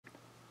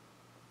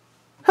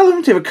Hello,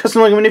 to have a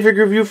custom LEGO minifigure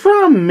review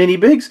from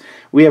miniBIGS.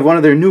 We have one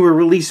of their newer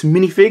release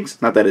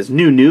minifigs. Not that it's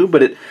new,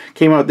 but it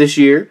came out this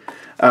year.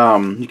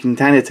 You can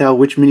kind of tell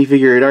which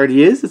minifigure it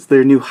already is. It's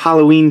their new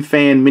Halloween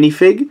fan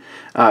minifig.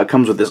 It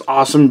comes with this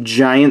awesome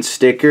giant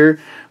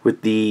sticker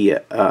with the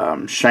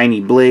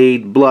shiny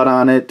blade, blood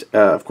on it.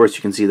 Of course,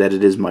 you can see that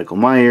it is Michael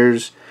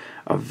Myers.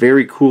 A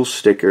very cool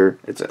sticker.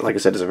 It's, like I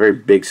said, it's a very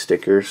big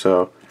sticker,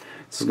 so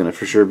this is going to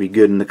for sure be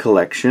good in the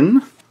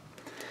collection.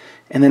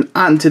 And then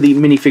on to the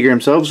minifigure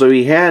himself. So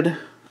he had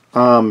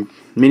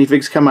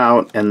minifigs come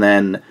out, and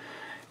then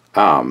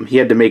he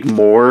had to make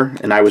more,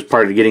 and I was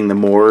part of getting the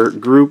more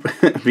group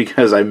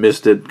because I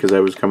missed it because I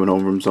was coming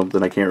home from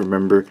something I can't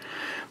remember.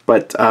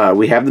 But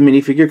we have the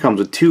minifigure. Comes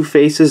with 2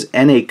 faces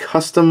and a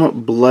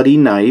custom bloody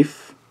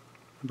knife.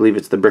 I believe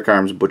it's the Brick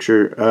Arms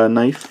Butcher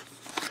knife.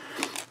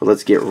 But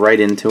let's get right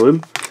into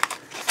him.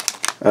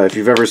 If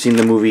you've ever seen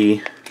the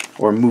movie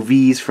or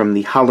movies from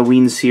the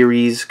Halloween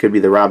series, could be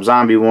the Rob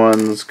Zombie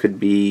ones, could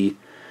be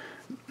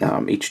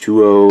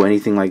H2O,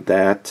 anything like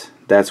that.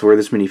 That's where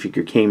this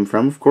minifigure came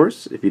from, of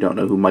course, if you don't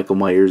know who Michael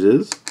Myers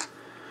is.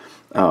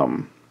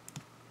 I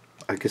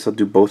guess I'll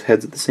do both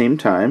heads at the same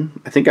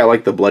time. I think I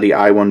like the bloody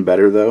eye one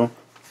better, though.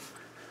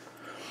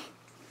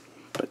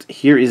 But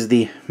here is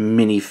the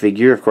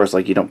minifigure. Of course,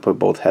 like, you don't put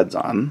both heads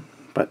on,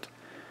 but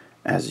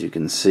as you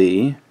can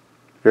see,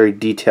 very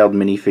detailed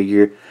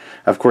minifigure.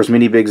 Of course,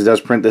 miniBIGS does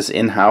print this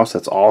in-house.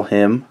 That's all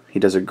him. He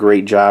does a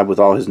great job with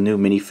all his new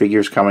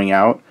minifigures coming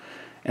out,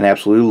 and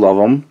absolutely love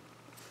them.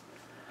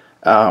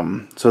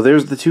 So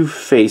there's the 2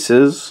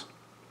 faces.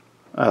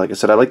 Like I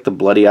said, I like the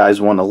bloody eyes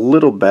one a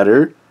little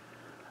better.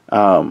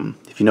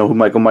 If you know who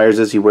Michael Myers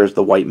is, he wears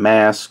the white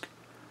mask.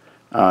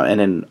 And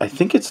then I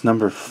think it's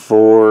number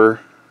 4.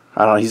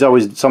 I don't know.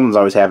 Something's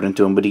always happening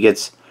to him, but he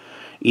gets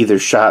either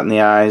shot in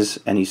the eyes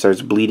and he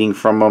starts bleeding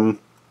from them.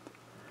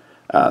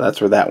 That's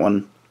where that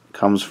one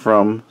comes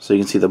from. So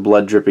you can see the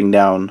blood dripping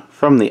down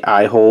from the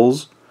eye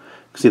holes.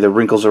 You can see the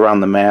wrinkles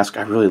around the mask.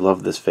 I really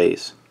love this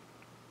face.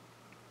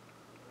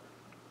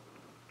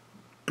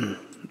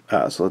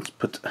 So let's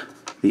put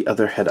the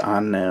other head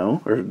on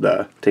now,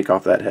 or take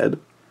off that head.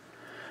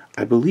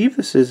 I believe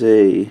this is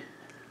it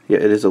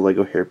is a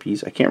Lego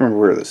hairpiece. I can't remember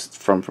where this is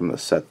from the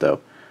set,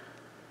 though.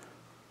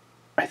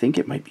 I think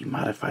it might be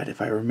modified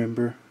if I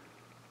remember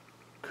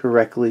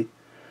correctly.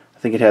 I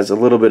think it has a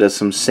little bit of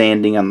some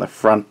sanding on the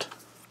front.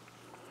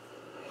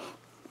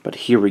 But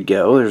here we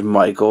go. There's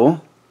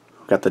Michael.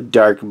 Got the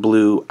dark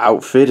blue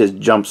outfit, his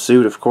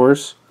jumpsuit, of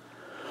course.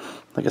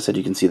 Like I said,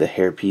 you can see the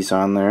hairpiece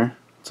on there.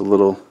 It's a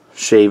little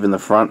shave in the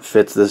front.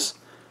 Fits this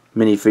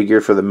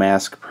minifigure for the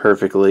mask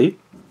perfectly.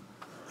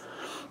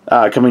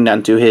 Coming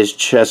down to his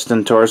chest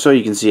and torso,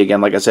 you can see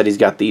again, like I said, he's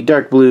got the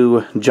dark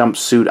blue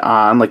jumpsuit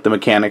on, like the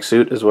mechanic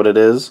suit is what it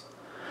is.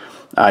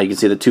 You can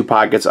see the 2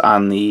 pockets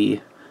on the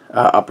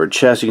upper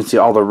chest. You can see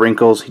all the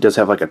wrinkles. He does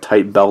have like a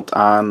tight belt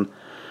on.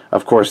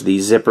 Of course, the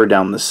zipper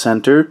down the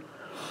center.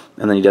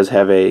 And then he does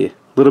have a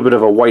little bit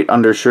of a white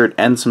undershirt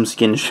and some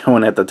skin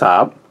showing at the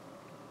top.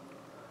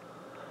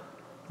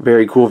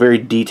 Very cool, very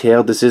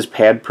detailed. This is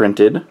pad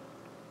printed.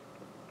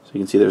 So you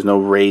can see there's no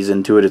raise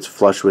into it. It's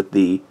flush with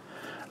the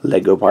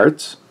Lego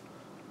parts.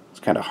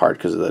 It's kind of hard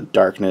because of the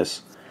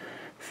darkness.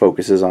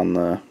 Focuses on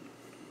the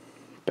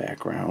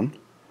background.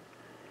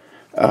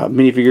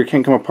 Minifigure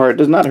can come apart. It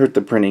does not hurt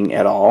the printing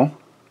at all.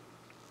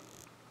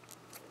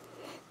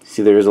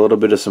 See, there is a little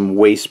bit of some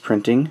waist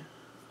printing.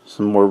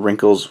 Some more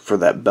wrinkles for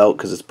that belt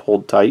because it's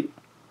pulled tight.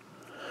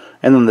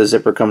 And then the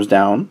zipper comes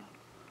down.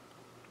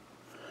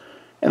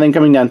 And then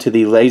coming down to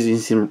the legs, you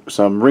see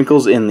some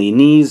wrinkles in the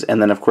knees. And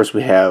then, of course,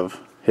 we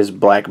have his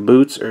black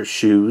boots or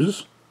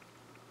shoes.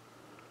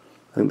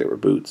 I think they were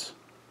boots.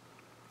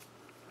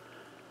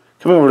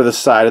 Coming over to the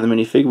side of the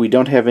minifig, we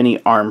don't have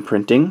any arm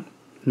printing.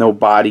 No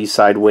body,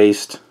 side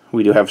waist.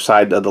 We do have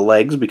side of the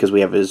legs because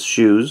we have his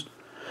shoes.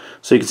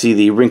 So you can see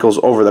the wrinkles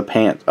over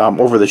the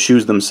over the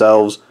shoes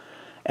themselves,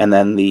 and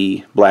then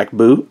the black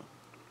boot.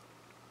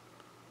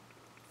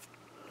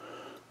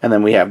 And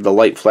then we have the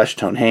light flesh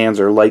tone hands,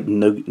 or light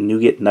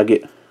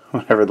nugget,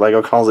 whatever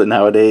Lego calls it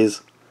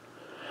nowadays.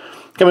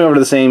 Coming over to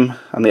the same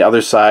on the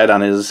other side, on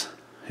his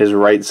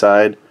right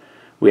side,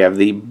 we have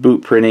the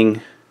boot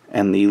printing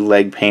and the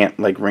leg pant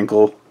like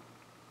wrinkle.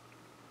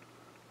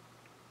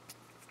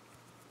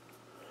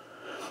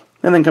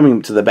 And then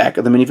coming to the back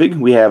of the minifig,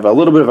 we have a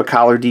little bit of a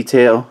collar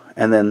detail,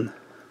 and then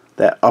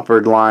that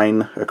upper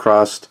line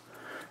across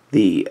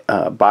the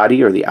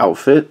body or the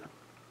outfit.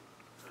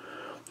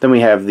 Then we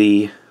have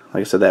the,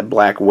 like I said, that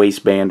black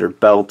waistband or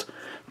belt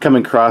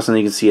coming across, and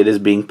you can see it is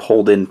being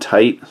pulled in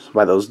tight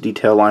by those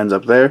detail lines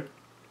up there.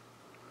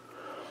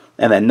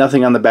 And then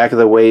nothing on the back of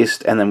the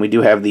waist, and then we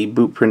do have the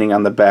boot printing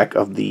on the back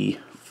of the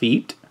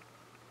feet.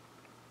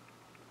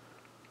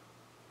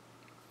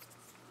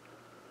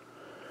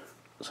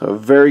 So a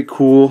very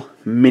cool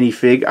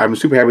minifig. I'm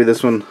super happy with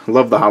this one.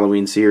 Love the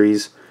Halloween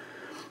series.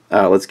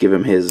 Let's give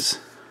him his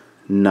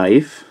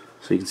knife.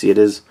 So you can see it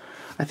is,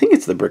 I think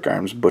it's the Brick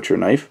Arms Butcher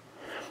knife.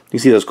 You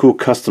see those cool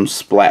custom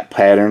splat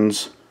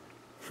patterns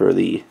for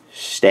the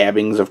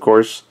stabbings, of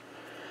course.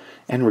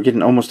 And we're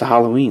getting almost to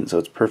Halloween, so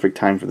it's perfect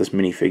time for this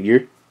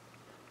minifigure.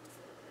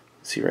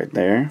 See right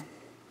there.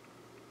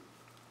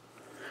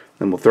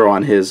 Then we'll throw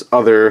on his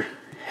other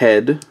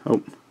head.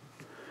 Oh.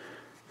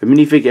 If a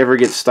minifig ever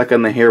gets stuck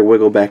on the hair,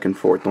 wiggle back and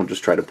forth. Don't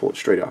just try to pull it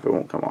straight off. It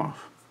won't come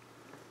off.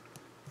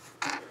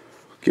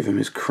 Give him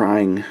his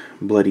crying,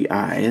 bloody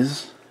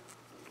eyes.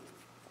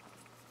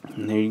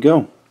 And there you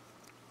go.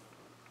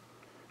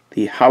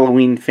 The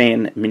Halloween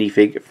fan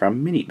minifig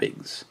from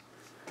miniBIGS.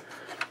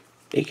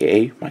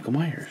 AKA Michael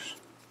Myers.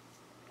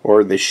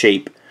 Or the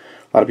Shape.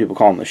 A lot of people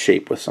call him the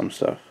Shape with some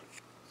stuff.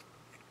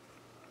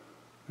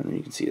 And then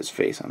you can see his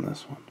face on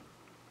this one.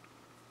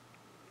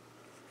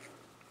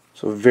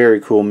 So very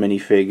cool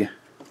minifig.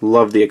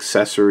 Love the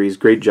accessories.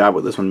 Great job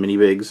with this one,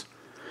 miniBIGS.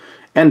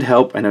 And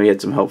help. I know he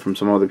had some help from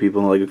some other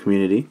people in the LEGO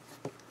community.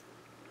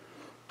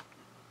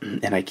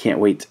 And I can't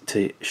wait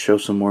to show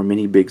some more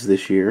miniBIGS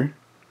this year.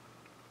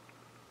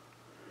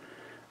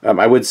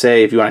 I would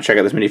say if you want to check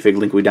out this minifig,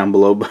 link will be down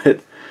below,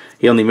 but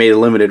he only made a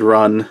limited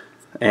run,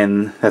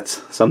 and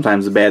that's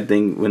sometimes a bad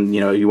thing when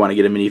you want to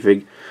get a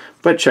minifig.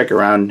 But check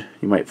around,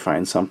 you might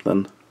find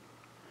something.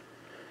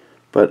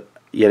 But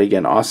yet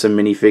again, awesome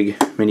minifig,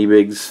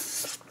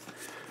 miniBIGS.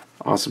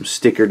 Awesome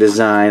sticker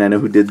design. I know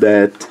who did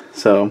that.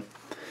 So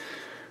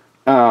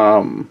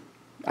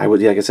I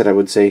would, like I said, I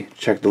would say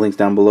check the links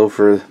down below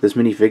for this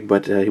minifig,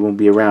 but he won't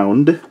be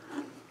around.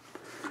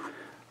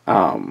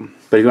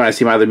 But if you want to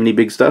see my other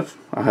miniBIGS stuff,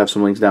 I'll have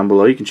some links down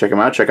below. You can check them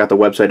out. Check out the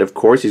website, of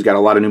course. He's got a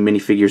lot of new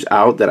minifigures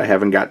out that I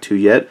haven't got to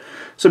yet.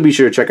 So be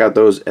sure to check out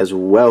those as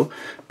well.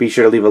 Be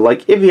sure to leave a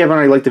like if you haven't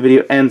already liked the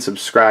video, and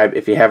subscribe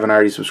if you haven't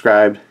already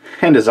subscribed.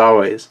 And as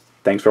always,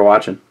 thanks for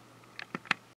watching.